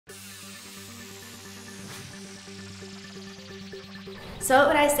So what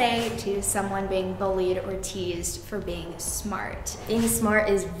would I say to someone being bullied or teased for being smart? Being smart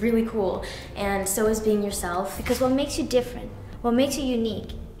is really cool, and so is being yourself. Because what makes you different, what makes you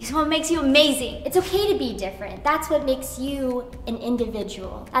unique, is what makes you amazing. It's okay to be different. That's what makes you an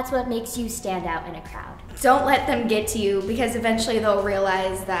individual. That's what makes you stand out in a crowd. Don't let them get to you, because eventually they'll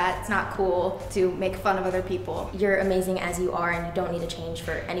realize that it's not cool to make fun of other people. You're amazing as you are, and you don't need to change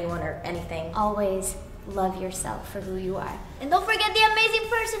for anyone or anything. Always love yourself for who you are. And don't forget the amazing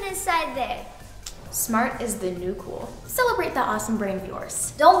person inside there. Smart is the new cool. Celebrate that awesome brain of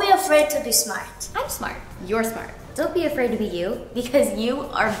yours. Don't be afraid to be smart. I'm smart. You're smart. Don't be afraid to be you, because you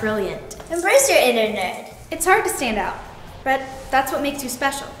are brilliant. Embrace your inner nerd. It's hard to stand out, but that's what makes you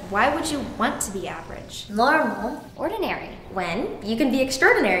special. Why would you want to be average? Normal. Ordinary. When you can be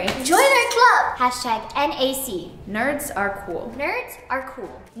extraordinary. Join our club. Hashtag NAC. Nerds are cool. Nerds are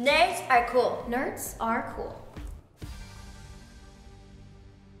cool. Nerds are cool. Nerds are cool.